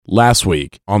Last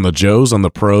week on the Joes on the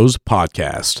Pros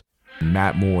podcast,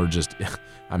 Matt Moore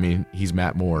he's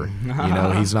Matt Moore.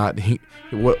 He's not going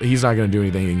to do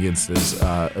anything against this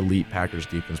elite Packers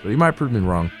defense, but he might prove me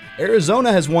wrong.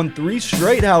 Arizona has won 3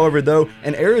 straight, however, though,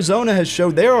 and Arizona has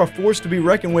showed they are a force to be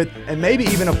reckoned with and maybe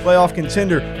even a playoff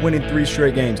contender winning 3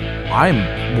 straight games. I'm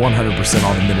 100%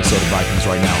 on the Minnesota Vikings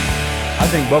right now. I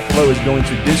think Buffalo is going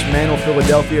to dismantle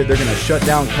Philadelphia. They're going to shut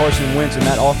down Carson Wentz and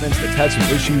that offense that's had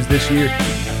some issues this year.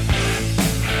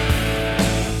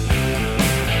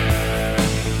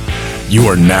 You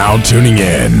are now tuning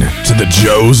in to the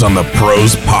Joes on the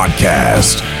Pros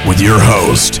podcast with your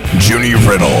host, Junie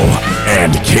Riddle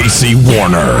and Casey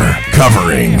Warner,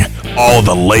 covering all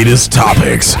the latest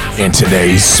topics in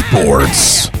today's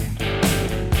sports.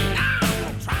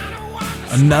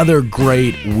 Another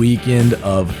great weekend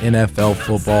of NFL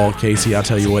football. Casey, I'll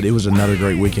tell you what, it was another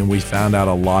great weekend. We found out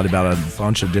a lot about a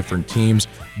bunch of different teams,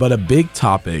 but a big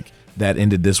topic that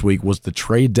ended this week was the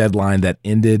trade deadline that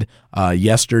ended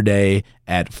yesterday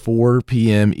at 4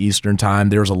 p.m. Eastern time.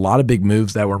 There was a lot of big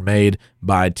moves that were made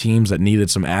by teams that needed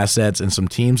some assets and some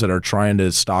teams that are trying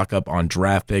to stock up on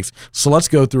draft picks. So let's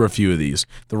go through a few of these.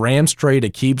 The Rams trade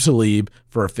Aqib Talib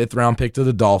for a 5th-round pick to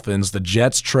the Dolphins. The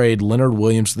Jets trade Leonard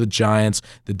Williams to the Giants.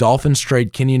 The Dolphins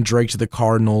trade Kenyon Drake to the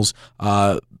Cardinals.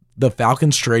 The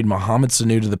Falcons trade Mohamed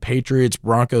Sanu to the Patriots.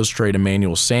 Broncos trade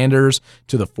Emmanuel Sanders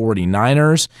to the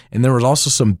 49ers. And there was also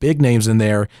some big names in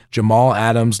there. Jamal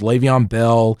Adams, Le'Veon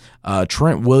Bell,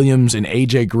 Trent Williams, and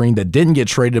A.J. Green that didn't get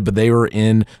traded, but they were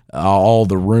in all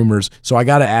the rumors. So I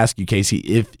got to ask you, Casey,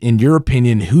 if in your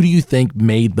opinion, who do you think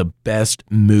made the best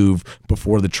move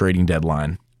before the trading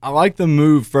deadline? I like the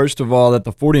move, first of all, that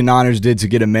the 49ers did to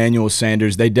get Emmanuel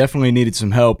Sanders. They definitely needed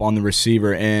some help on the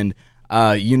receiver end.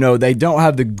 They don't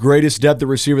have the greatest depth of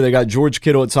receiver. They got George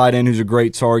Kittle at tight end, who's a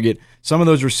great target. Some of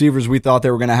those receivers we thought they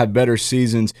were going to have better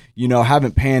seasons,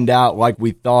 haven't panned out like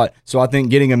we thought. So I think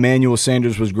getting Emmanuel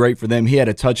Sanders was great for them. He had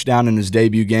a touchdown in his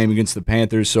debut game against the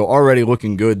Panthers, so already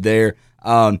looking good there.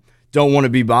 Don't want to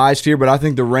be biased here, but I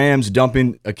think the Rams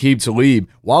dumping Aqib Talib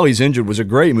while he's injured was a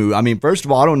great move. I mean, first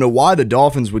of all, I don't know why the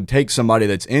Dolphins would take somebody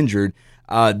that's injured.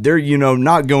 They're,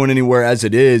 not going anywhere as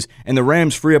it is, and the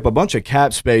Rams free up a bunch of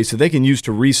cap space that they can use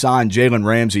to re-sign Jalen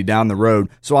Ramsey down the road.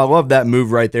 So I love that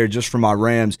move right there just for my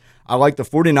Rams. I like the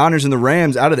 49ers and the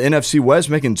Rams out of the NFC West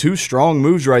making 2 strong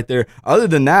moves right there. Other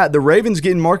than that, the Ravens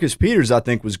getting Marcus Peters I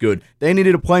think was good. They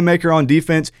needed a playmaker on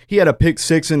defense. He had a pick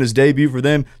 6 in his debut for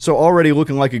them, so already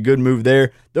looking like a good move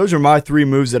there. Those are my 3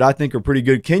 moves that I think are pretty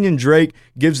good. Kenyon Drake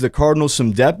gives the Cardinals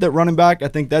some depth at running back. I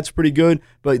think that's pretty good.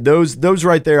 But those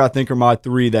right there I think are my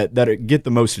 3 that get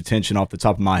the most attention off the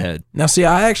top of my head. Now, see,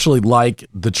 I actually like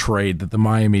the trade that the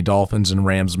Miami Dolphins and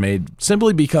Rams made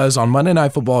simply because on Monday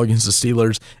Night Football against the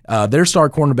Steelers, their star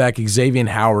cornerback Xavier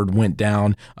Howard went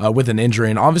down with an injury,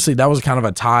 and obviously that was kind of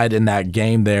a tide in that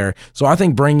game there. So I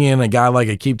think bringing in a guy like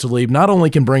Aqib Talib not only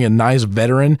can bring a nice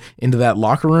veteran into that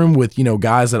locker room with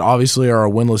guys that obviously are a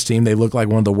winless team. They look like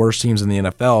one of the worst teams in the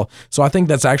NFL. So I think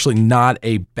that's actually not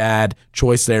a bad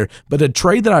choice there. But a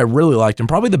trade that I really liked, and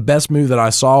probably the best move that I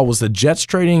saw, was the Jets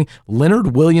trading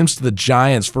Leonard Williams to the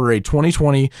Giants for a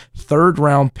 2020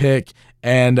 3rd-round pick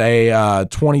and a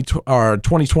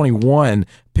 2021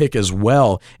 pick as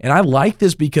well. And I like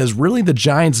this because really the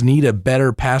Giants need a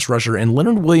better pass rusher, and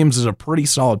Leonard Williams is a pretty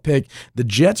solid pick. The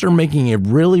Jets are making a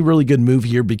really, really good move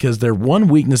here because their one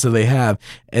weakness that they have,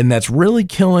 and that's really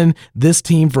killing this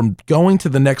team from going to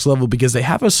the next level, because they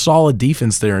have a solid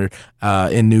defense there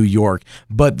in New York.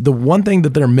 But the one thing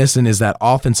that they're missing is that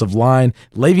offensive line.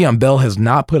 Le'Veon Bell has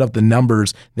not put up the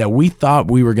numbers that we thought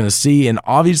we were going to see, and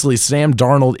obviously Sam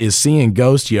Darnold is seeing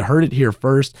ghosts. You heard it here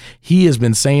first. He has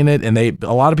been saying it, and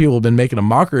a lot of people have been making a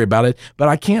mockery about it, but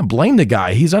I can't blame the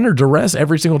guy. He's under duress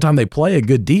every single time they play a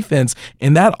good defense,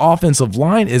 and that offensive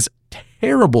line is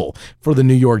terrible for the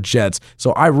New York Jets.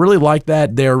 So I really like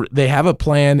that. They have a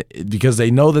plan because they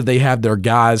know that they have their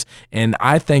guys, and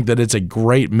I think that it's a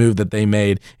great move that they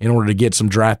made in order to get some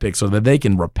draft picks so that they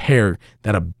can repair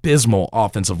that abysmal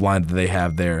offensive line that they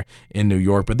have there in New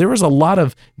York. But there was a lot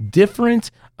of different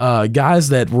guys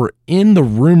that were in the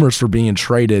rumors for being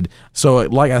traded. So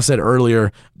like I said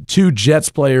earlier, 2 Jets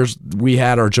players we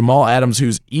had are Jamal Adams,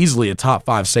 who's easily a top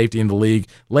 5 safety in the league.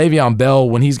 Le'Veon Bell,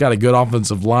 when he's got a good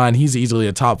offensive line, he's easily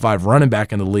a top 5 running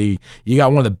back in the league. You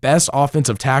got one of the best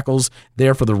offensive tackles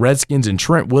there for the Redskins in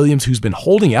Trent Williams, who's been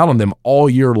holding out on them all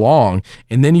year long.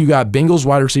 And then you got Bengals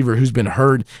wide receiver who's been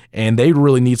hurt, and they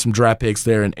really need some draft picks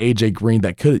there, and A.J. Green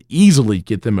that could easily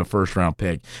get them a first-round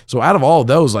pick. So out of all of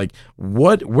those,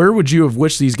 where would you have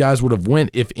wished these guys would have went,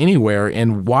 if anywhere,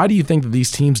 and why do you think that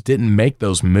these teams didn't make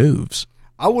those moves?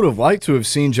 I would have liked to have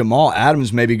seen Jamal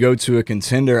Adams maybe go to a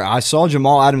contender. I saw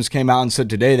Jamal Adams came out and said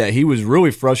today that he was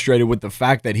really frustrated with the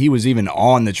fact that he was even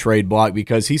on the trade block,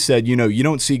 because he said, you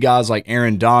don't see guys like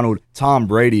Aaron Donald, Tom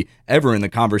Brady ever in the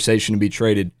conversation to be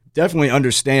traded. Definitely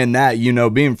understand that,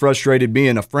 being frustrated,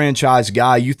 being a franchise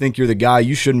guy, you think you're the guy,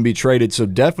 you shouldn't be traded. So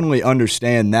definitely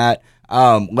understand that.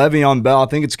 Le'Veon Bell, I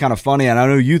think it's kind of funny, and I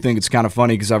know you think it's kind of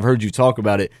funny because I've heard you talk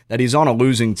about it, that he's on a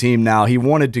losing team now. He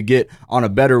wanted to get on a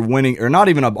better winning, or not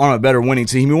even on a better winning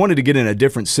team. He wanted to get in a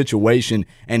different situation,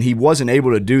 and he wasn't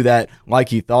able to do that like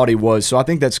he thought he was. So I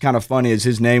think that's kind of funny as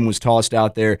his name was tossed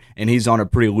out there, and he's on a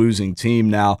pretty losing team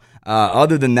now.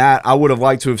 Other than that, I would have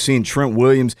liked to have seen Trent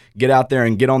Williams get out there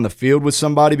and get on the field with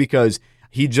somebody, because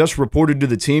he just reported to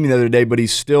the team the other day, but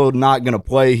he's still not going to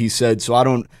play, he said. So I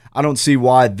don't see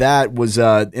why that was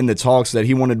in the talks, that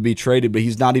he wanted to be traded, but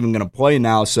he's not even going to play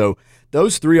now. So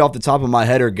those three off the top of my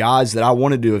head are guys that I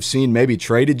wanted to have seen maybe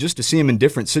traded just to see him in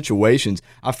different situations.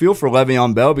 I feel for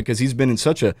Le'Veon Bell because he's been in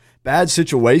such a bad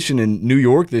situation in New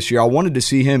York this year. I wanted to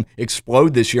see him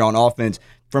explode this year on offense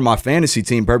for my fantasy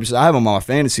team purposes. I have him on my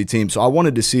fantasy team, so I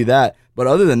wanted to see that. But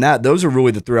other than that, those are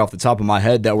really the three off the top of my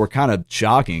head that were kind of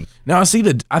shocking. Now, I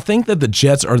think that the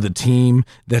Jets are the team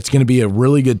that's going to be a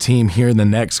really good team here in the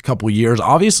next couple of years.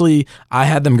 Obviously, I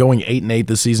had them going 8-8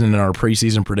 this season in our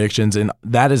preseason predictions, and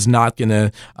that is not going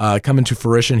to come into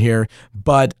fruition here.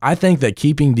 But I think that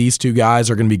keeping these two guys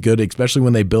are going to be good, especially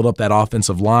when they build up that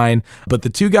offensive line. But the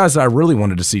two guys that I really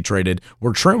wanted to see traded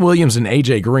were Trent Williams and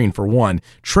A.J. Green, for one.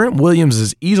 Trent Williams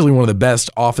is easily one of the best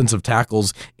offensive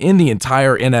tackles in the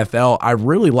entire NFL. I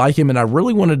really like him, and I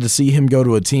really wanted to see him go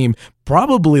to a team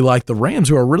probably like the Rams,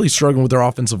 who are really struggling with their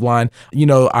offensive line.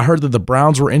 I heard that the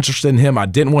Browns were interested in him. I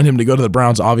didn't want him to go to the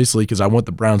Browns, obviously, because I want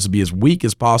the Browns to be as weak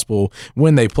as possible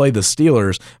when they play the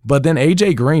Steelers. But then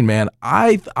A.J. Green, man,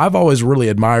 I've always really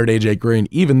admired A.J. Green,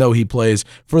 even though he plays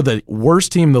for the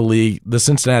worst team in the league, the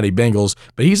Cincinnati Bengals.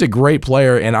 But he's a great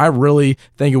player, and I really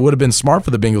think it would have been smart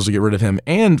for the Bengals to get rid of him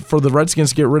and for the Redskins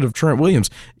to get rid of Trent Williams.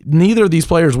 Neither of these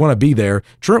players want to be there.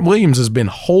 Trent Williams has been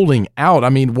holding out. I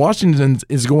mean, Washington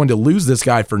is going to lose this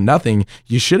guy for nothing.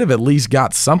 You should have at least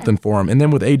got something for him. And then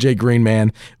with A.J. Green,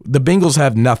 man, the Bengals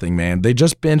have nothing, man. They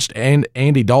just benched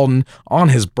Andy Dalton on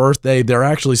his birthday. They're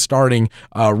actually starting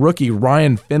rookie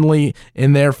Ryan Finley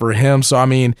in there for him. So, I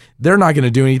mean, they're not going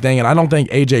to do anything, and I don't think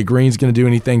A.J. Green's going to do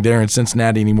anything there in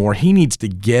Cincinnati anymore. He needs to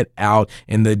get out,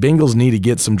 and the Bengals need to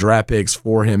get some draft picks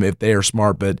for him if they are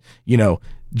smart. But,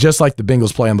 just like the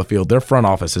Bengals play on the field, their front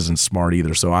office isn't smart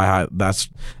either. So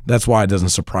that's why it doesn't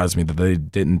surprise me that they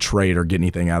didn't trade or get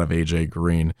anything out of A.J.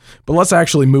 Green. But let's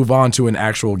actually move on to an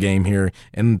actual game here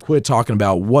and quit talking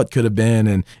about what could have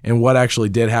been and what actually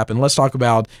did happen. Let's talk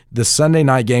about the Sunday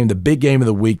night game, the big game of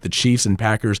the week, the Chiefs and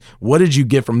Packers. What did you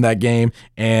get from that game,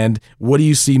 and what do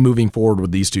you see moving forward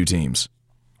with these two teams?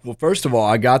 Well, first of all,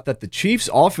 I got that the Chiefs'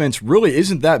 offense really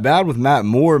isn't that bad with Matt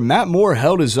Moore. Matt Moore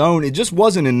held his own. It just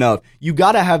wasn't enough. You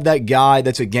got to have that guy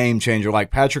that's a game changer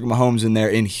like Patrick Mahomes in there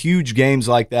in huge games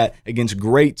like that against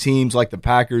great teams like the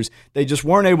Packers. They just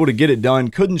weren't able to get it done,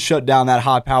 couldn't shut down that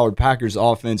high-powered Packers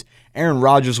offense. Aaron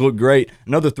Rodgers looked great.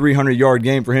 Another 300-yard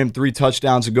game for him, 3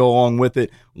 touchdowns to go along with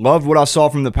it. Loved what I saw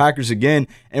from the Packers again.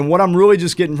 And what I'm really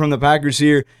just getting from the Packers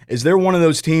here is they're one of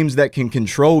those teams that can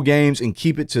control games and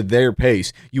keep it to their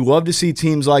pace. You love to see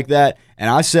teams like that. And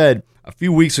I said a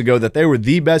few weeks ago that they were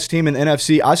the best team in the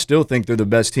NFC. I still think they're the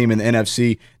best team in the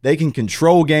NFC. They can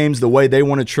control games the way they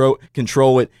want to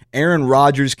control it. Aaron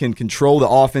Rodgers can control the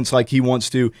offense like he wants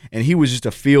to, and he was just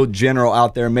a field general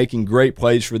out there making great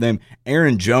plays for them.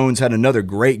 Aaron Jones had another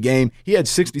great game. He had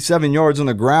 67 yards on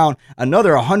the ground,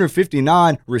 another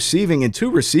 159 receiving, and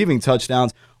 2 receiving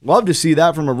touchdowns. Love to see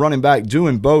that from a running back,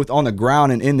 doing both on the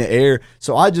ground and in the air.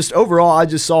 So I just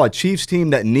saw a Chiefs team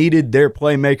that needed their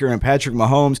playmaker in Patrick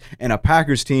Mahomes, and a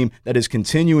Packers team that is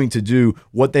continuing to do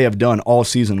what they have done all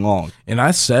season long. And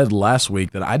I said last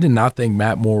week that I did not think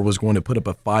Matt Moore was going to put up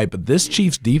a fight, but this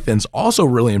Chiefs defense also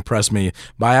really impressed me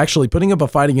by actually putting up a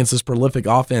fight against this prolific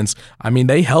offense. I mean,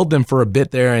 they held them for a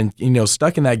bit there and,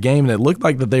 stuck in that game, and it looked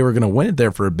like that they were going to win it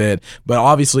there for a bit. But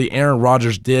obviously, Aaron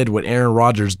Rodgers did what Aaron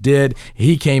Rodgers did.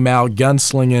 He came out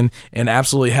gunslinging and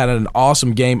absolutely had an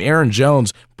awesome game. Aaron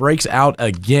Jones breaks out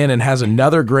again and has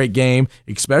another great game,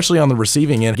 especially on the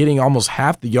receiving end, getting almost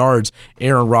half the yards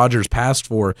Aaron Rodgers passed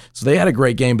for. So they had a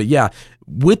great game. But yeah,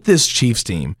 with this Chiefs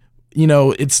team,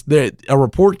 a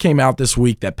report came out this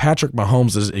week that Patrick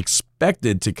Mahomes is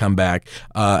expected to come back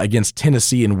against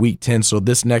Tennessee in Week 10. So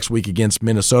this next week against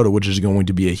Minnesota, which is going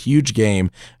to be a huge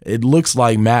game. It looks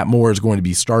like Matt Moore is going to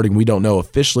be starting. We don't know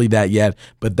officially that yet,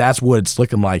 but that's what it's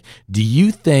looking like. Do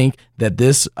you think that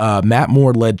this Matt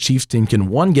Moore-led Chiefs team can,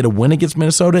 one, get a win against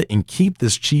Minnesota and keep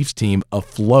this Chiefs team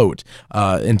afloat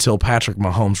until Patrick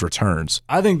Mahomes returns?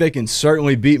 I think they can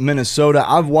certainly beat Minnesota.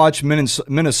 I've watched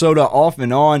Minnesota off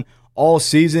and on all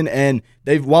season, and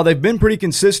while they've been pretty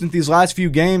consistent these last few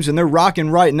games and they're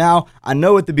rocking right now, I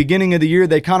know at the beginning of the year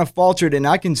they kind of faltered, and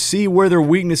I can see where their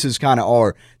weaknesses kind of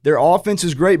are. Their offense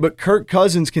is great, but Kirk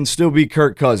Cousins can still be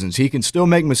Kirk Cousins. He can still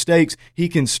make mistakes. He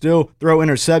can still throw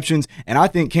interceptions, and I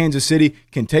think Kansas City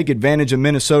can take advantage of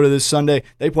Minnesota this Sunday.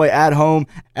 They play at home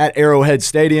at Arrowhead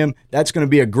Stadium. That's going to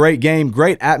be a great game,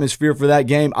 great atmosphere for that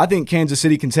game. I think Kansas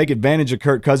City can take advantage of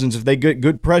Kirk Cousins if they get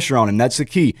good pressure on him. That's the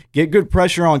key. Get good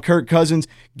pressure on Kirk Cousins,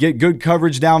 get good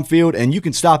coverage downfield, and you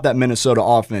can stop that Minnesota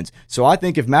offense. So I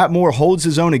think if Matt Moore holds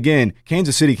his own again,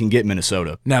 Kansas City can get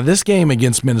Minnesota. Now, this game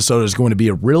against Minnesota is going to be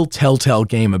a real telltale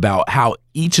game about how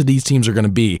each of these teams are going to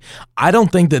be. I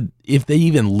don't think that if they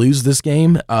even lose this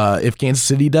game, if Kansas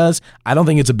City does, I don't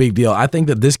think it's a big deal. I think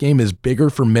that this game is bigger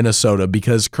for Minnesota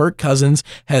because Kirk Cousins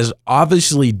has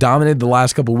obviously dominated the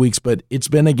last couple of weeks, but it's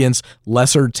been against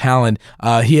lesser talent.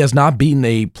 He has not beaten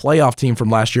a playoff team from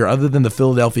last year other than the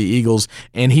Philadelphia Eagles,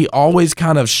 and he always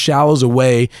kind of shallows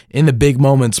away in the big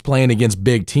moments playing against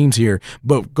big teams here.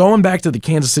 But going back to the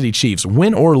Kansas City Chiefs,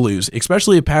 win or lose,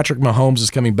 especially if Patrick Mahomes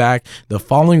is coming back the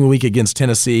following week against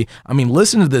Tennessee, I mean,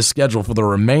 listen to this schedule for the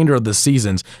remainder of the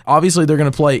seasons. Obviously, they're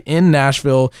going to play in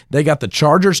Nashville. They got the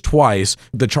Chargers twice.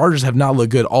 The Chargers have not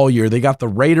looked good all year. They got the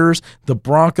Raiders, the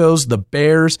Broncos, the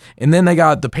Bears, and then they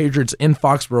got the Patriots in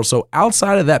Foxborough. So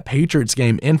outside of that Patriots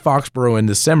game in Foxborough in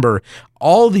December,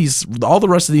 all the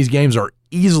rest of these games are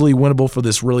easily winnable for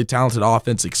this really talented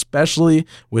offense, especially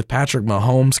with Patrick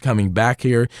Mahomes coming back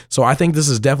here. So I think this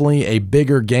is definitely a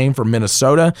bigger game for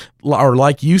Minnesota. Or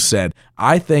like you said,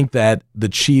 I think that the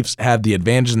Chiefs have the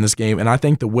advantage in this game, and I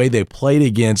think the way they played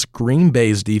against Green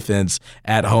Bay's defense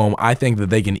at home, I think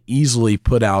that they can easily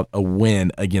put out a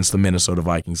win against the Minnesota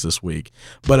Vikings this week.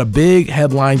 But a big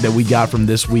headline that we got from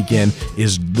this weekend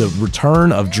is the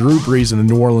return of Drew Brees and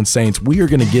the New Orleans Saints. We are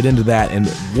going to get into that and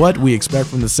what we expect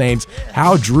from the Saints,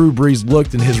 how Drew Brees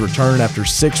looked in his return after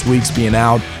 6 weeks being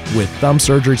out with thumb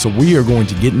surgery. So we are going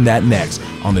to get in that next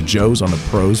on the Joes on the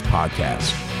Pros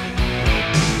podcast.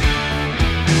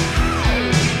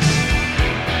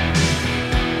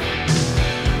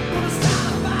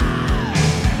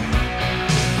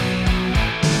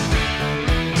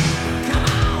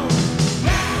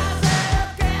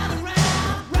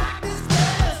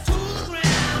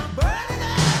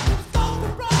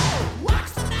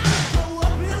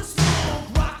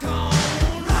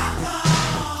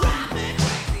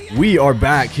 We are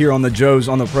back here on the Joes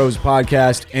on the Pros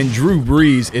podcast, and Drew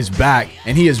Brees is back,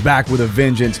 and he is back with a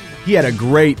vengeance. He had a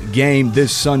great game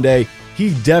this Sunday.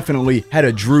 He definitely had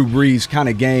a Drew Brees kind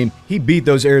of game. He beat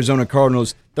those Arizona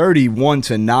Cardinals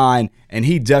 31-9, and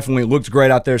he definitely looked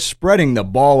great out there spreading the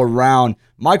ball around.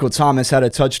 Michael Thomas had a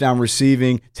touchdown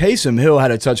receiving, Taysom Hill had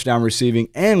a touchdown receiving,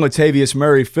 and Latavius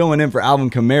Murray filling in for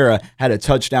Alvin Kamara had a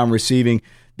touchdown receiving.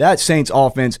 That Saints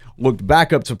offense looked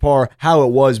back up to par how it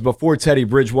was before Teddy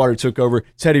Bridgewater took over.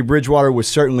 Teddy Bridgewater was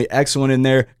certainly excellent in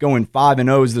there, going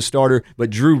 5-0 as the starter,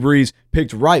 but Drew Brees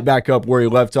picked right back up where he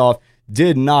left off,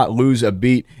 did not lose a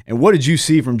beat. And what did you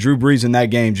see from Drew Brees in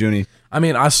that game, Junie? I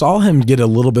mean, I saw him get a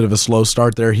little bit of a slow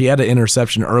start there. He had an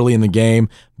interception early in the game,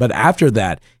 but after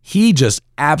that, he just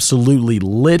absolutely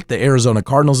lit the Arizona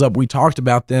Cardinals up. We talked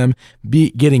about them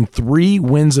getting 3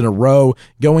 wins in a row,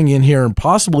 going in here and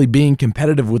possibly being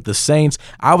competitive with the Saints.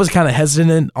 I was kind of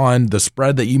hesitant on the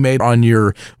spread that you made on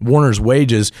your Warner's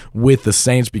wages with the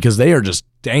Saints because they are just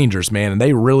dangerous, man, and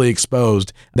they really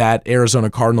exposed that Arizona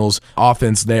Cardinals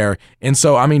offense there. And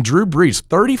so, I mean, Drew Brees,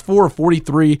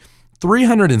 34-43,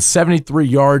 373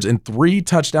 yards and 3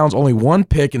 touchdowns, only 1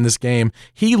 pick in this game.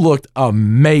 He looked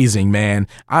amazing, man.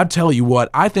 I tell you what,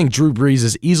 I think Drew Brees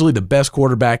is easily the best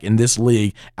quarterback in this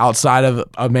league outside of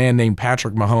a man named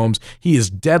Patrick Mahomes. He is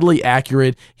deadly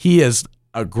accurate. He is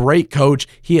a great coach.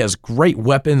 He has great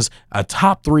weapons, a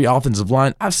top 3 offensive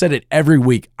line. I've said it every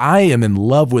week. I am in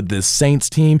love with this Saints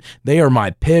team. They are my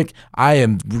pick. I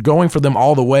am going for them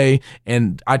all the way.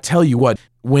 And I tell you what,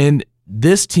 when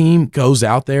this team goes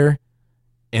out there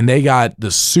and they got the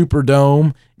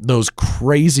Superdome, those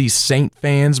crazy Saint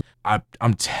fans,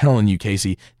 I'm telling you,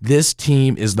 Casey, this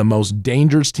team is the most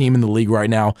dangerous team in the league right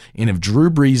now. And if Drew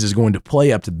Brees is going to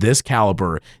play up to this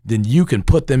caliber, then you can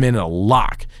put them in a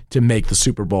lock to make the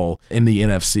Super Bowl in the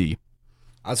NFC.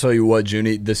 I'll tell you what,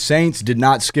 Junie, the Saints did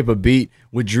not skip a beat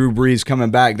with Drew Brees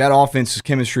coming back. That offense's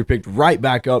chemistry picked right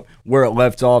back up where it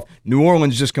left off. New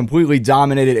Orleans just completely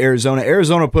dominated Arizona.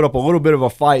 Arizona put up a little bit of a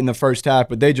fight in the first half,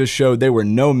 but they just showed they were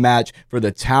no match for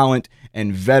the talent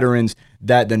and veterans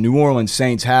that the New Orleans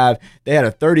Saints have. They had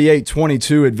a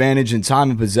 38-22 advantage in time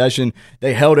of possession.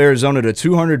 They held Arizona to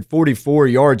 244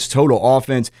 yards total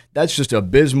offense. That's just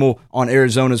abysmal on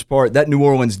Arizona's part. That New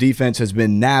Orleans defense has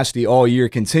been nasty all year,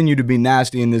 continue to be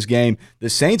nasty in this game. The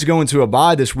Saints go into a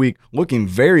bye this week looking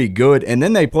very good, and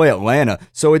then they play Atlanta.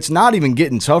 So it's not even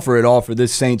getting tougher at all for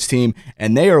this Saints team,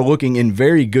 and they are looking in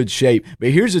very good shape. But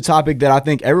here's a topic that I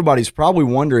think everybody's probably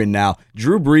wondering now.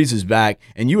 Drew Brees is back,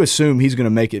 and you assume he's going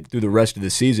to make it through the rest of the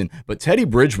season. But Teddy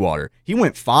Bridgewater, he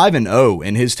went 5-0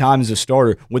 in his time as a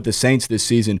starter with the Saints this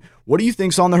season. What do you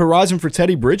think's on the horizon for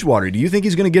Teddy Bridgewater? Do you think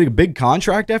he's going to get a big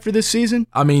contract after this season?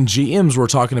 I mean, GMs were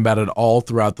talking about it all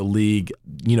throughout the league,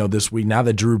 this week, now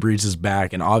that Drew Brees is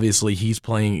back, and obviously he's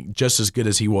playing just as good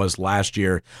as he was last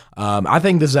year. I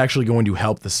think this is actually going to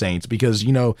help the Saints because,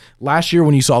 last year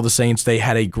when you saw the Saints, they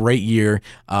had a great year,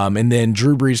 and then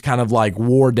Drew Brees kind of like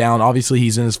wore down. Obviously,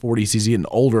 he's in his 40s, he's getting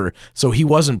older, so he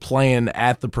wasn't playing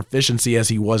at the proficiency as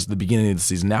he was at the beginning of the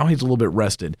season. Now he's a little bit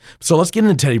rested. So let's get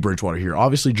into Teddy Bridgewater here.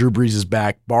 Obviously, Drew Brees is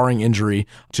back, barring injury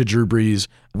to Drew Brees.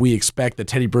 We expect that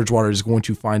Teddy Bridgewater is going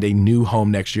to find a new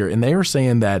home next year, and they are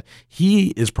saying that he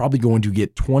is probably going to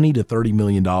get $20 to $30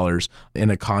 million in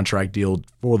a contract deal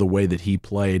for the way that he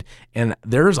played. And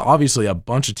there's obviously a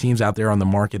bunch of teams out there on the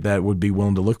market that would be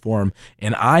willing to look for him.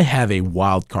 And I have a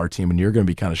wild card team, and you're going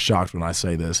to be kind of shocked when I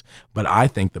say this, but I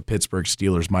think the Pittsburgh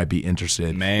Steelers might be interested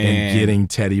in getting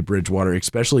Teddy Bridgewater,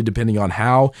 especially depending on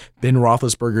how Ben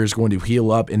Roethlisberger is going to heal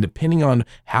up and depending on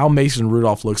how Mason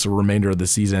Rudolph looks the remainder of the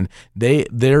season.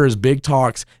 There is big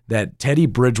talks that Teddy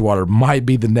Bridgewater might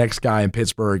be the next guy in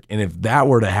Pittsburgh, and if that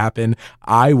were to happen,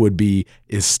 I would be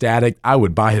ecstatic.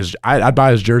 I'd buy his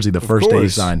jersey the first day he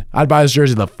signed. I'd buy his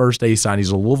jersey the first day he signed.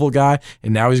 He's a Louisville guy,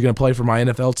 and now he's going to play for my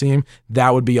NFL team.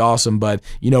 That would be awesome. But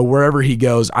wherever he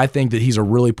goes, I think that he's a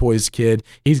really poised kid.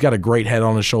 He's got a great head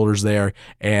on his shoulders there,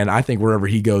 and I think wherever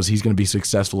he goes, he's going to be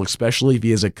successful, especially if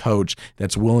he has a coach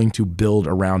that's willing to build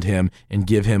around him and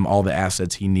give him all the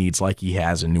assets he needs, like he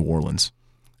has in New Orleans.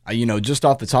 Just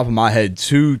off the top of my head,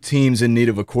 two teams in need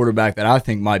of a quarterback that I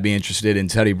think might be interested in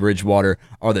Teddy Bridgewater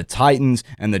are the Titans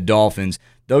and the Dolphins.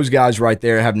 Those guys right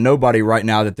there have nobody right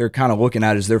now that they're kind of looking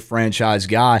at as their franchise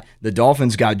guy. The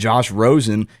Dolphins got Josh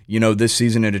Rosen, this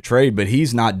season in a trade, but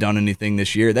he's not done anything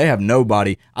this year. They have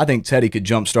nobody. I think Teddy could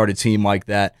jumpstart a team like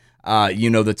that.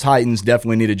 The Titans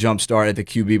definitely need a jump start at the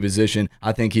QB position.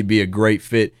 I think he'd be a great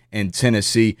fit in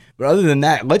Tennessee. But other than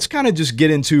that, let's kind of just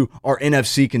get into our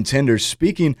NFC contenders.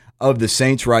 Speaking of the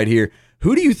Saints right here,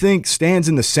 who do you think stands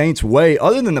in the Saints' way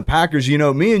other than the Packers?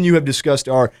 Me and you have discussed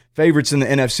our favorites in the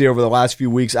NFC over the last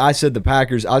few weeks. I said the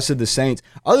Packers. I said the Saints.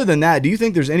 Other than that, do you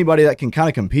think there's anybody that can kind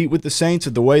of compete with the Saints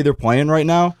at the way they're playing right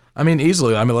now?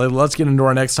 Easily. Let's get into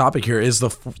our next topic here is the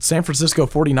San Francisco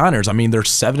 49ers. They're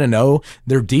 7-0.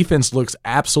 Their defense looks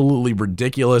absolutely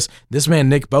ridiculous. This man,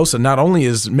 Nick Bosa, not only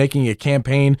is making a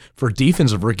campaign for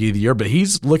Defensive Rookie of the Year, but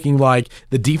he's looking like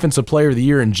the Defensive Player of the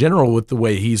Year in general with the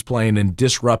way he's playing and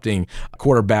disrupting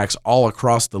quarterbacks all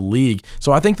across the league.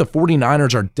 So I think the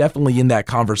 49ers are definitely in that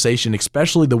conversation,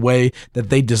 especially the way that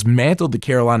they dismantled the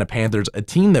Carolina Panthers, a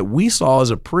team that we saw as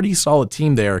a pretty solid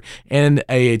team there and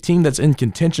a team that's in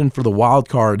contention for the wild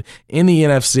card in the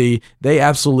NFC. They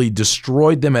absolutely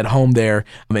destroyed them at home there,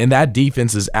 and that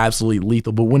defense is absolutely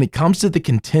lethal. But when it comes to the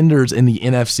contenders in the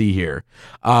NFC here,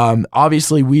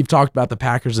 obviously we've talked about the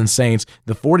Packers and Saints.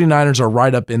 The 49ers are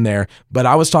right up in there, but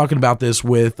I was talking about this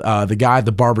with the guy at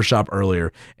the barbershop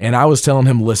earlier, and I was telling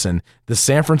him, listen, the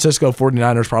San Francisco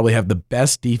 49ers probably have the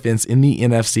best defense in the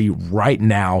NFC right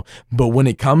now, but when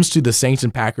it comes to the Saints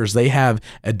and Packers, they have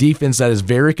a defense that is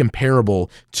very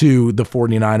comparable to the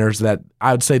 49ers that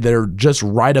I would say they're just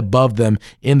right above them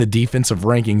in the defensive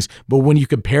rankings. But when you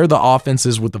compare the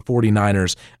offenses with the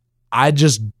 49ers, I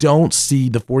just don't see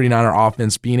the 49er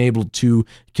offense being able to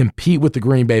compete with the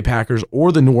Green Bay Packers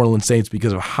or the New Orleans Saints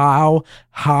because of how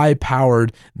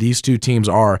high-powered these two teams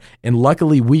are. And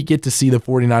luckily, we get to see the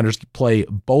 49ers play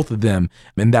both of them,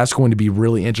 and that's going to be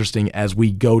really interesting as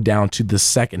we go down to the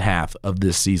second half of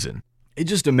this season. It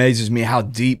just amazes me how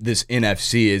deep this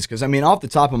NFC is because, off the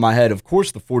top of my head, of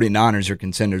course the 49ers are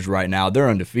contenders right now. They're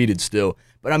undefeated still.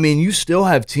 But, you still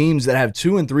have teams that have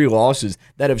 2 and 3 losses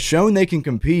that have shown they can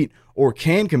compete or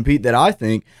can compete that I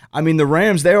think. The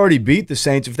Rams, they already beat the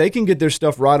Saints. If they can get their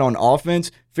stuff right on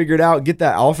offense, figured out, get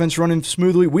that offense running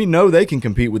smoothly, we know they can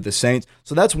compete with the Saints.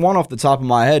 So that's one off the top of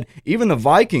my head. Even the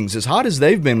Vikings, as hot as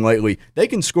they've been lately, they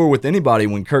can score with anybody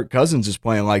when Kirk Cousins is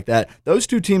playing like that. Those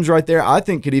two teams right there, I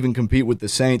think, could even compete with the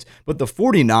Saints. But the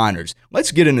 49ers,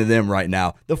 let's get into them right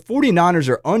now. The 49ers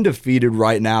are undefeated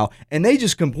right now, and they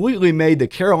just completely made the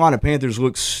Carolina Panthers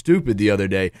look stupid the other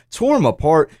day. Tore them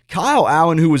apart. Kyle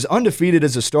Allen, who was undefeated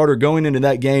as a starter going into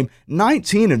that game,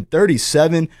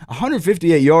 19-37,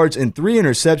 158 yards and 3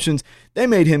 interceptions. They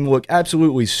made him look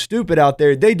absolutely stupid out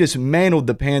there. They dismantled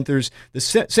the Panthers. The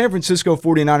San Francisco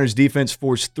 49ers defense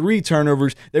forced 3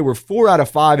 turnovers. They were 4 out of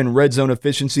 5 in red zone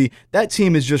efficiency. That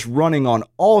team is just running on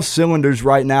all cylinders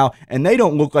right now, and they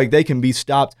don't look like they can be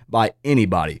stopped by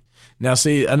anybody. Now,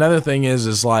 see, another thing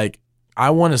is like, I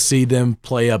want to see them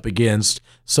play up against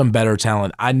some better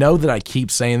talent. I know that I keep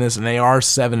saying this, and they are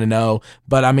 7-0,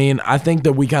 but I mean, I think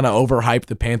that we kind of overhyped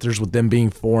the Panthers with them being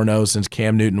 4-0 since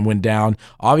Cam Newton went down.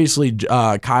 Obviously,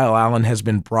 Kyle Allen has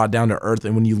been brought down to earth,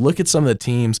 and when you look at some of the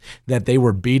teams that they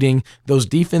were beating, those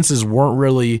defenses weren't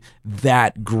really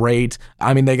that great.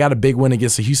 I mean, they got a big win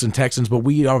against the Houston Texans, but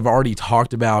we have already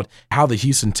talked about how the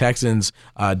Houston Texans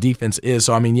defense is.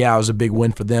 So, I mean, yeah, it was a big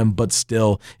win for them, but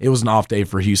still, it was an off day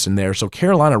for Houston there. So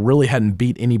Carolina really hadn't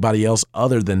beat anybody else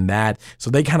other than that. So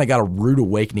they kind of got a rude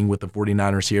awakening with the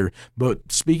 49ers here.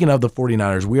 But speaking of the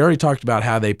 49ers, we already talked about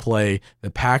how they play the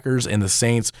Packers and the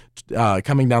Saints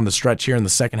coming down the stretch here in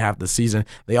the second half of the season.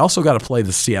 They also got to play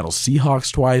the Seattle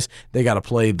Seahawks twice. They got to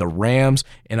play the Rams,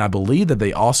 and I believe that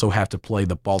they also have to play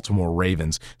the Baltimore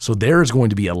Ravens. So there is going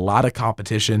to be a lot of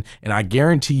competition, and I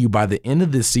guarantee you by the end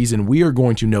of this season, we are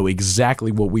going to know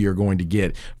exactly what we are going to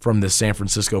get from the San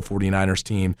Francisco 49ers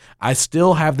team. I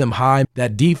still have them high.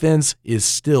 That defense is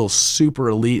still super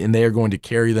elite, and they are going to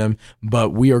carry them, but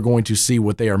we are going to see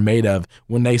what they are made of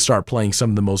when they start playing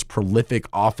some of the most prolific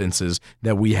offenses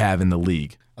that we have in the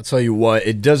league. I'll tell you what,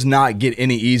 it does not get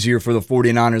any easier for the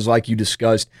 49ers like you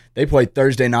discussed. They play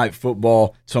Thursday night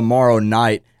football tomorrow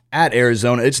night at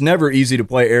Arizona. It's never easy to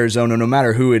play Arizona, no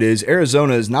matter who it is.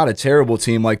 Arizona is not a terrible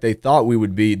team like they thought we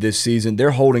would be this season.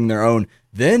 They're holding their own.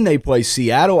 Then they play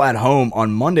Seattle at home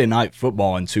on Monday Night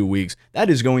Football in 2 weeks. That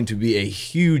is going to be a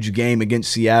huge game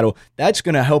against Seattle. That's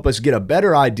going to help us get a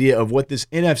better idea of what this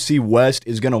NFC West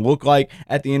is going to look like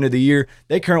at the end of the year.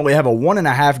 They currently have a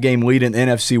 1.5 game lead in the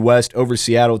NFC West over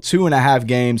Seattle, 2.5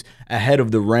 games ahead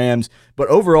of the Rams. But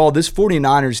overall, this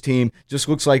 49ers team just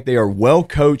looks like they are well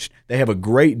coached. They have a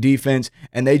great defense,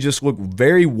 and they just look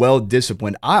very well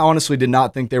disciplined. I honestly did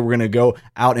not think they were going to go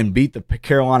out and beat the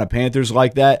Carolina Panthers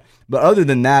like that. But other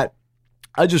than that,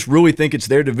 I just really think it's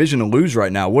their division to lose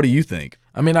right now. What do you think?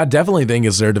 I mean, I definitely think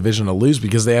it's their division to lose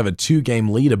because they have a 2-game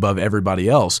lead above everybody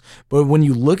else. But when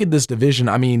you look at this division,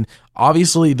 I mean,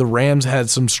 obviously the Rams had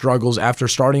some struggles after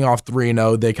starting off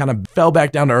 3-0. They kind of fell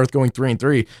back down to earth going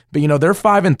 3-3. But, you know, they're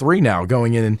 5-3 now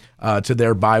going in to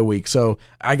their bye week. So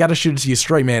I got to shoot it to you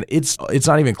straight, man. It's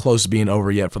not even close to being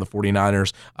over yet for the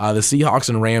 49ers. The Seahawks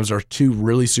and Rams are 2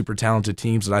 really super talented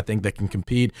teams that I think that can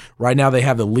compete. Right now they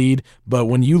have the lead. But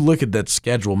when you look at that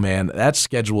schedule, man, that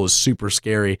schedule is super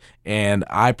scary. And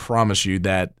I promise you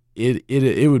that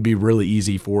it would be really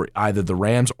easy for either the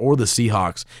Rams or the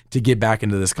Seahawks to get back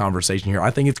into this conversation here.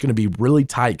 I think it's going to be really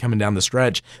tight coming down the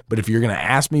stretch, but if you're going to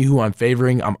ask me who I'm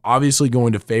favoring, I'm obviously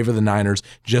going to favor the Niners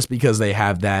just because they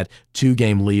have that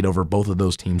 2-game lead over both of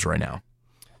those teams right now.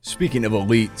 Speaking of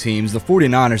elite teams, the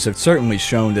 49ers have certainly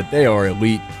shown that they are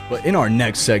elite, but in our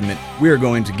next segment, we are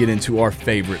going to get into our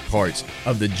favorite parts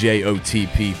of the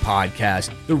JOTP podcast,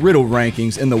 the Riddle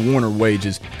rankings and the Warner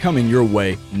wages coming your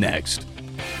way next.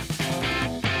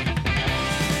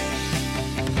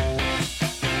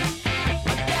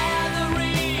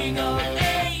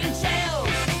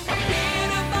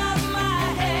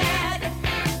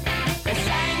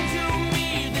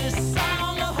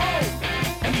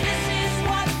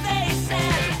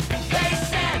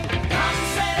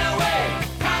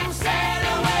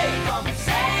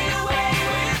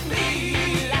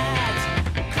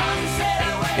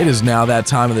 It is now that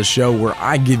time of the show where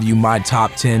I give you my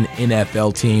top 10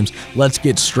 NFL teams. Let's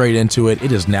get straight into it.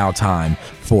 It is now time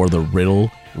for the Riddle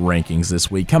rankings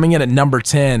this week. Coming in at number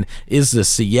 10 is the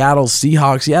Seattle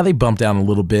Seahawks. Yeah, they bumped down a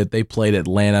little bit. They played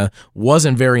Atlanta.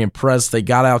 Wasn't very impressed. They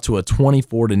got out to a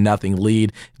 24-0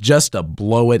 lead just to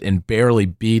blow it and barely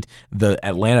beat the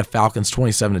Atlanta Falcons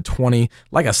 27-20.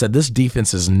 Like I said, this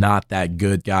defense is not that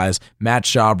good, guys. Matt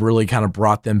Schaub really kind of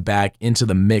brought them back into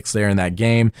the mix there in that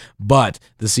game, but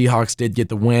the Seahawks did get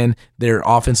the win. Their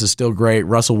offense is still great.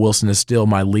 Russell Wilson is still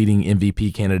my leading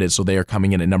MVP candidate, so they are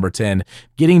coming in at number 10,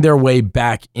 getting their way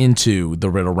back into the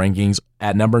Riddle rankings.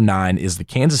 at number 9 is the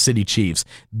Kansas City Chiefs.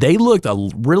 They looked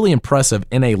really impressive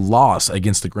in a loss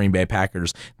against the Green Bay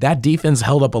Packers. That defense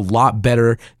held up a lot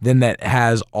better than that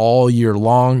has all year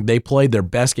long. They played their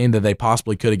best game that they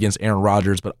possibly could against Aaron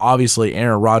Rodgers, but obviously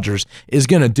Aaron Rodgers is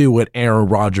going to do what Aaron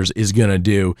Rodgers is going to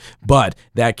do. But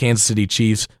that Kansas City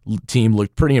Chiefs team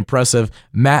looked pretty impressive.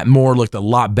 Matt Moore looked a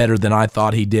lot better than I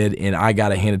thought he did, and I got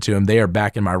to hand it to him. They are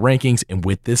back in my rankings, and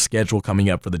with this schedule coming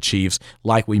up for the Chiefs,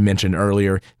 like we mentioned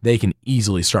earlier, they can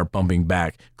easily start bumping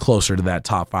back closer to that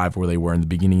top 5 where they were in the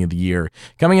beginning of the year.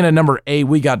 Coming in at number 8,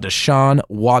 we got Deshaun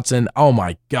Watson. Oh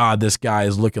my God, this guy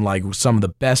is looking like some of the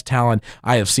best talent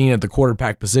I have seen at the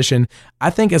quarterback position. I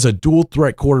think as a dual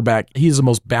threat quarterback, he's the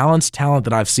most balanced talent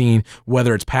that I've seen,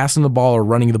 whether it's passing the ball or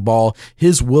running the ball.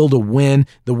 His will to win,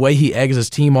 the way he eggs his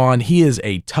team on, he is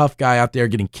a tough guy out there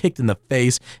getting kicked in the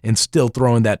face and still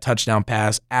throwing that touchdown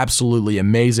pass. Absolutely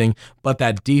amazing. But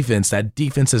that defense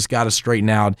has got to straighten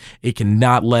out. It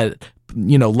cannot let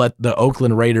the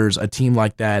Oakland Raiders, a team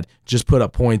like that, just put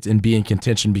up points and be in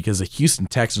contention, because the Houston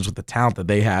Texans, with the talent that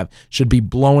they have, should be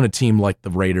blowing a team like the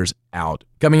Raiders out.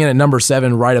 Coming in at number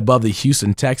 7, right above the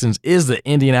Houston Texans, is the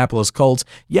Indianapolis Colts.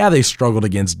 Yeah, they struggled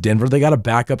against Denver. They got a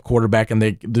backup quarterback, and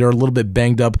they're a little bit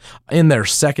banged up in their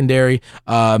secondary.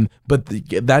 But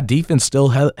that defense still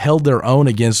held their own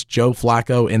against Joe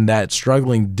Flacco and that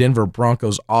struggling Denver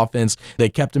Broncos offense. They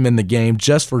kept him in the game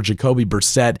just for Jacoby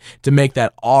Brissett to make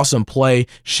that awesome play,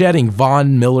 shedding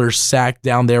Von Miller's sack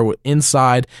down there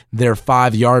inside their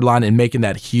 5-yard line and making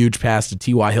that huge pass to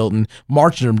T.Y. Hilton,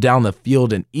 marching him down the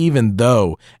field. And even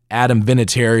though Adam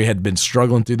Vinatieri had been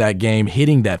struggling through that game,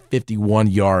 hitting that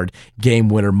 51-yard game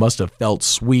winner must have felt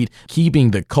sweet,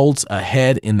 keeping the Colts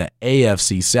ahead in the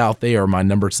AFC South. They are my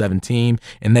number 7 team,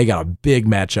 and they got a big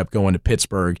matchup going to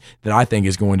Pittsburgh that I think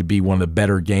is going to be one of the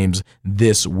better games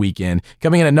this weekend.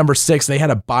 Coming in at number 6, they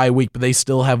had a bye week, but they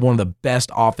still have one of the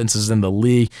best offenses in the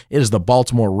league. It is the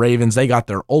Baltimore Ravens. They got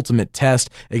their ultimate test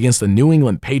against the New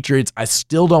England Patriots. I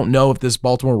still don't know if this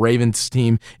Baltimore Ravens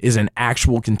team is an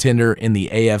actual contender in the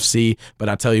AFC, but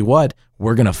I tell you what,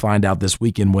 we're going to find out this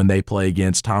weekend when they play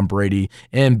against Tom Brady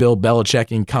and Bill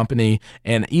Belichick and company.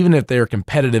 And even if they're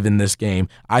competitive in this game,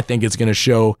 I think it's going to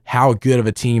show how good of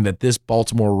a team that this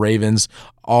Baltimore Ravens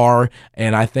are.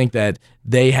 And I think that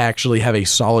they actually have a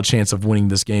solid chance of winning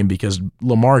this game because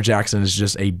Lamar Jackson is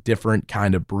just a different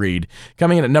kind of breed.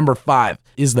 Coming in at number 5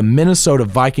 is the Minnesota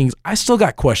Vikings. I still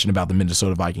got question about the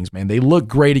Minnesota Vikings, man. They look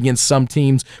great against some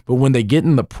teams, but when they get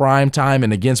in the prime time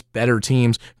and against better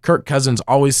teams, Kirk Cousins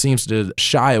always seems to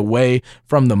shy away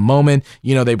from the moment.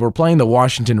 They were playing the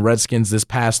Washington Redskins this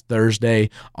past Thursday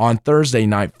on Thursday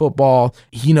Night Football.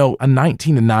 A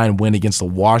 19-9 win against the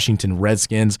Washington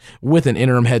Redskins with an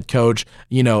interim head coach,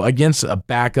 against a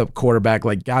backup quarterback.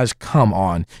 Like, guys, come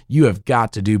on. You have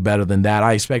got to do better than that.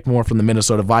 I expect more from the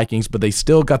Minnesota Vikings, but they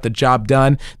still got the job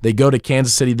done. They go to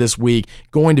Kansas City this week,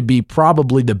 going to be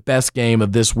probably the best game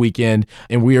of this weekend,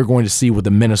 and we are going to see what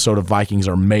the Minnesota Vikings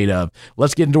are made of.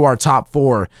 Let's get into our top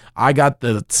 4. I got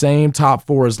the same top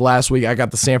 4 as last week. I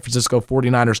got the San Francisco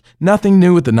 49ers. Nothing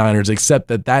new with the Niners except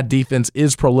that defense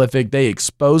is prolific. They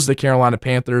exposed the Carolina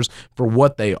Panthers for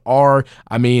what they are.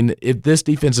 I mean, if this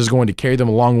defense is going to carry them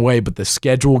a long way, but the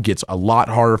schedule gets a lot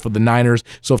harder for the Niners.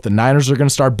 So if the Niners are going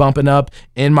to start bumping up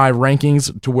in my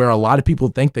rankings to where a lot of people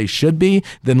think they should be,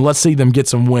 then let's see them get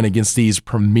some win against these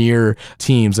premier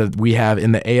teams that we have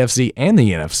in the AFC and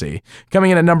the NFC.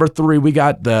 Coming in at number 3, we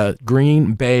got the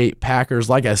Green Bay Packers.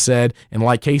 Like I said, and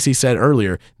like Casey said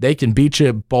earlier, they can beat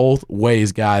you both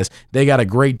ways, guys. They got a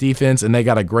great defense and they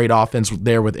got a great offense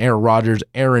there with Aaron Rodgers,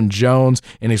 Aaron Jones,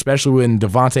 and especially when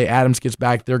Devontae Adams gets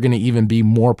back, they're going to even be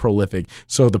more prolific.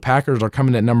 So the Packers are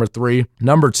coming at number 3.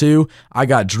 Number 2, I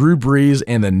got Drew Brees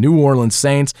and the New Orleans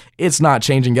Saints. It's not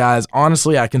changing, guys.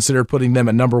 Honestly, I consider putting them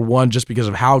at number 1 just because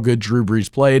of how good Drew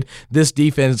Brees played. This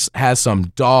defense has some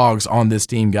dogs on this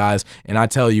team, guys, and I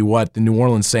tell you what, the New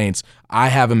Orleans Saints, I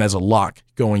have them as a lock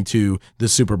going to the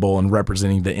Super Bowl and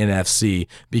representing the NFC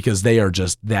because they are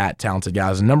just that talented,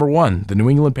 guys. And number 1, the New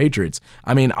England Patriots.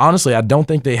 I mean, honestly, I don't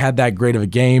think they had that great of a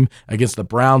game against the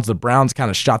Browns. The Browns kind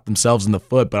of shot themselves in the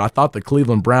foot, but I thought the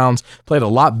Cleveland Browns played a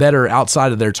lot better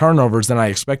outside of their turnovers than I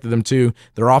expected them to.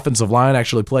 Their offensive line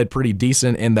actually played pretty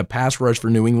decent, and the pass rush for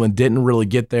New England didn't really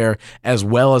get there as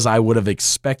well as I would have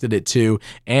expected it to.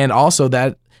 And also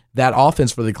that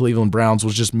offense for the Cleveland Browns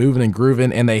was just moving and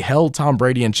grooving, and they held Tom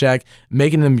Brady in check,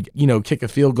 making him, kick a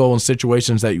field goal in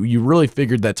situations that you really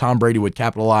figured that Tom Brady would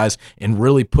capitalize and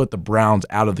really put the Browns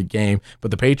out of the game.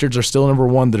 But the Patriots are still number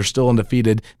 1. They're still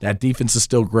undefeated. That defense is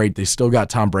still great. They still got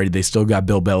Tom Brady. They still got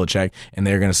Bill Belichick, and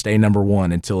they're going to stay number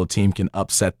 1 until a team can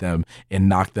upset them and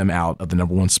knock them out of the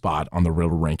number 1 spot on the real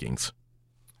rankings.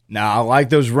 Now, I like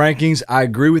those rankings. I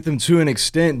agree with them to an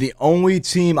extent. The only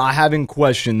team I have in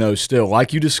question, though, still,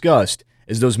 like you discussed,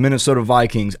 is those Minnesota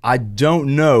Vikings. I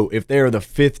don't know if they are the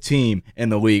 5th team in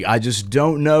the league. I just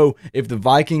don't know if the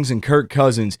Vikings and Kirk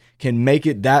Cousins can make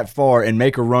it that far and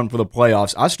make a run for the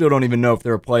playoffs. I still don't even know if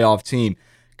they're a playoff team.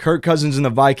 Kirk Cousins and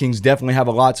the Vikings definitely have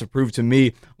a lot to prove to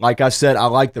me. Like I said, I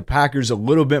like the Packers a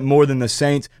little bit more than the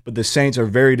Saints, but the Saints are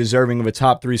very deserving of a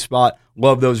top 3 spot.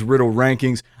 Love those Riddle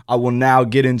rankings. I will now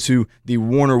get into the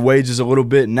Warner wages a little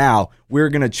bit. Now, we're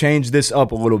going to change this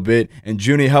up a little bit, and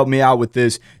Junie helped me out with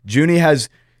this. Junie has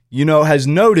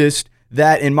noticed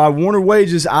that in my Warner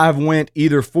wages, I've went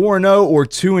either 4-0 or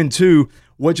 2-2,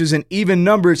 which is an even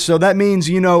number. So that means,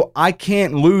 I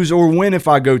can't lose or win if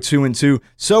I go 2-2.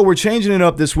 So we're changing it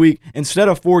up this week. Instead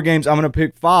of 4 games, I'm going to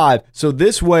pick 5. So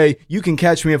this way, you can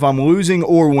catch me if I'm losing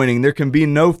or winning. There can be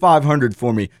no 500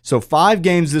 for me. So 5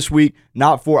 games this week,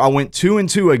 not 4. I went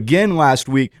 2-2 again last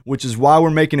week, which is why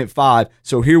we're making it 5.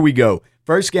 So here we go.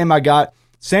 First game I got,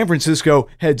 San Francisco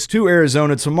heads to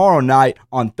Arizona tomorrow night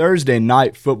on Thursday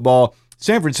Night Football.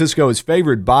 San Francisco is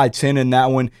favored by 10 in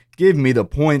that one. Give me the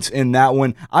points in that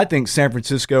one. I think San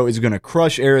Francisco is going to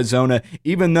crush Arizona.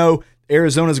 Even though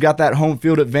Arizona's got that home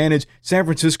field advantage, San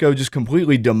Francisco just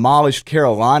completely demolished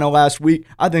Carolina last week.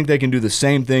 I think they can do the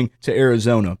same thing to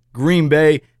Arizona. Green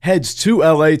Bay heads to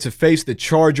LA to face the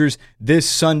Chargers this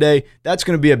Sunday. That's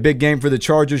going to be a big game for the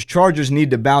Chargers. Chargers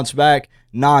need to bounce back.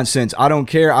 Nonsense. I don't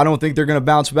care. I don't think they're going to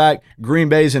bounce back. Green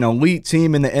Bay is an elite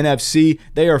team in the NFC.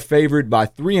 They are favored by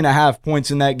 3.5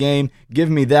 points in that game. Give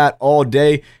me that all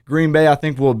day. Green Bay, I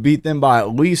think, will beat them by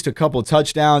at least a couple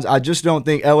touchdowns. I just don't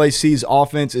think LAC's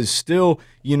offense is still,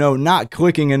 not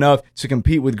clicking enough to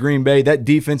compete with Green Bay. That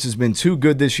defense has been too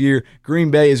good this year. Green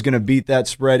Bay is going to beat that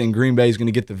spread, and Green Bay is going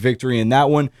to get the victory in that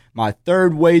one. My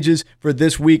third wages for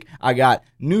this week, I got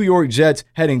New York Jets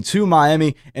heading to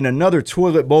Miami in another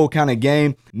toilet bowl kind of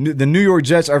game. The New York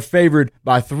Jets are favored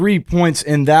by 3 points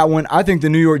in that one. I think the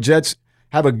New York Jets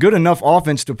have a good enough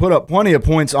offense to put up plenty of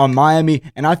points on Miami,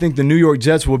 and I think the New York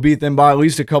Jets will beat them by at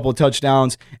least a couple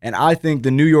touchdowns, and I think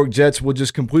the New York Jets will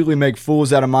just completely make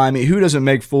fools out of Miami. Who doesn't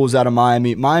make fools out of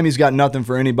Miami? Miami's got nothing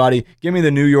for anybody. Give me the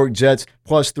New York Jets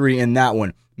 +3 in that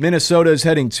one. Minnesota is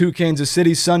heading to Kansas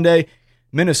City Sunday.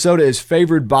 Minnesota is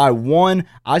favored by 1.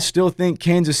 I still think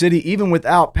Kansas City, even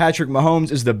without Patrick Mahomes,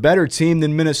 is the better team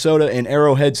than Minnesota in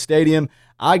Arrowhead Stadium.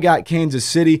 I got Kansas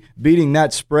City beating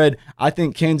that spread. I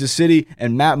think Kansas City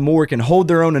and Matt Moore can hold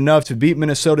their own enough to beat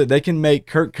Minnesota. They can make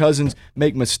Kirk Cousins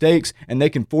make mistakes, and they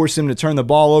can force him to turn the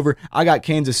ball over. I got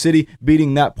Kansas City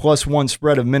beating that +1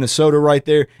 spread of Minnesota right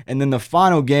there. And then the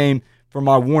final game for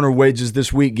my Warner wages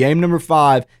this week, game number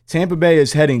 5, Tampa Bay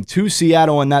is heading to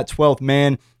Seattle in that 12th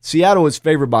man. Seattle is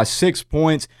favored by 6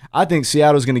 points. I think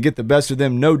Seattle is going to get the best of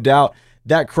them, no doubt.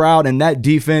 That crowd and that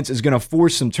defense is going to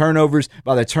force some turnovers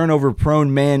by the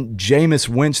turnover-prone man, Jameis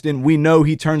Winston. We know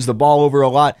he turns the ball over a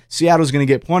lot. Seattle's going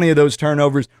to get plenty of those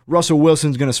turnovers. Russell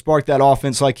Wilson's going to spark that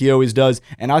offense like he always does,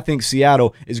 and I think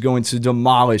Seattle is going to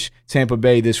demolish Tampa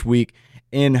Bay this week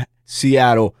in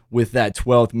Seattle with that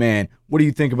 12th man. What do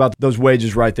you think about those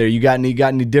wages right there? You got any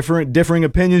differing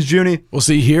opinions, Junie? Well,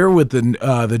 see, here with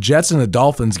the Jets and the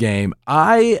Dolphins game,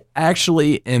 I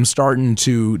actually am starting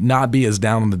to not be as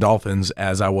down on the Dolphins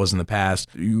as I was in the past.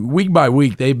 Week by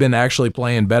week, they've been actually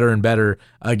playing better and better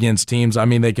against teams. I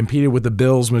mean, they competed with the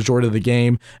Bills majority of the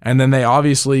game, and then they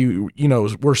obviously,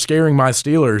 were scaring my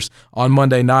Steelers on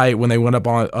Monday night when they went up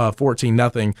on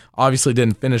 14-0. Obviously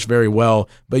didn't finish very well,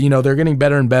 but, they're getting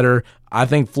better and better. I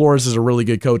think Flores is a really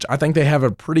good coach. I think they have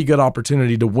a pretty good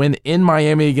opportunity to win in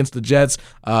Miami against the Jets.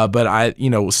 But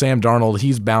Sam Darnold,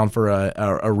 he's bound for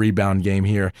a rebound game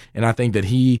here, and I think that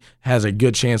he has a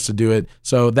good chance to do it.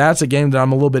 So that's a game that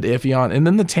I'm a little bit iffy on. And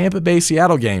then the Tampa Bay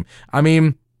Seattle game. I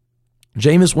mean,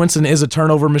 Jameis Winston is a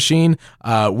turnover machine.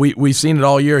 We've seen it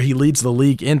all year. He leads the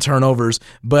league in turnovers.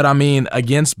 But, I mean,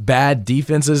 against bad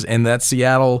defenses, and that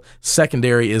Seattle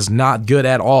secondary is not good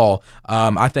at all,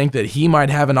 I think that he might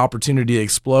have an opportunity to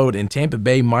explode, and Tampa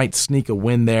Bay might sneak a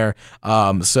win there.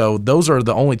 So those are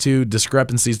the only two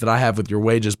discrepancies that I have with your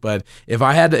wages. But if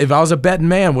I was a betting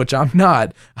man, which I'm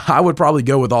not, I would probably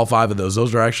go with all 5 of those.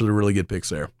 Those are actually really good picks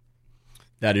there.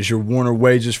 That is your Warner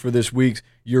wages for this week,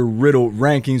 your Riddle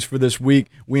rankings for this week.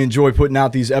 We enjoy putting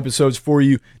out these episodes for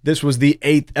you. This was the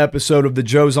 8th episode of the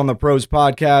Joes on the Pros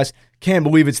podcast. Can't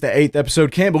believe it's the 8th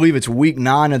episode. Can't believe it's week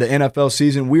 9 of the NFL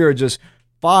season. We are just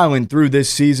filing through this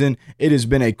season. It has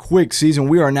been a quick season.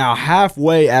 We are now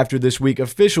halfway after this week,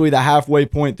 officially the halfway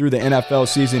point through the NFL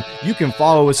season. You can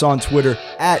follow us on Twitter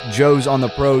at Joe's on the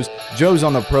Pros, Joe's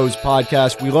on the Pros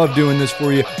podcast. We love doing this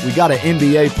for you. We got an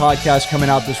NBA podcast coming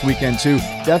out this weekend too.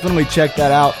 Definitely check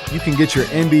that out. You can get your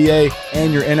NBA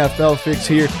and your NFL fix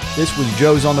here. This was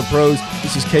Joe's on the Pros.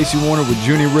 This is Casey Warner with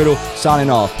Junie Riddle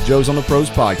signing off. Joe's on the Pros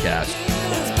podcast.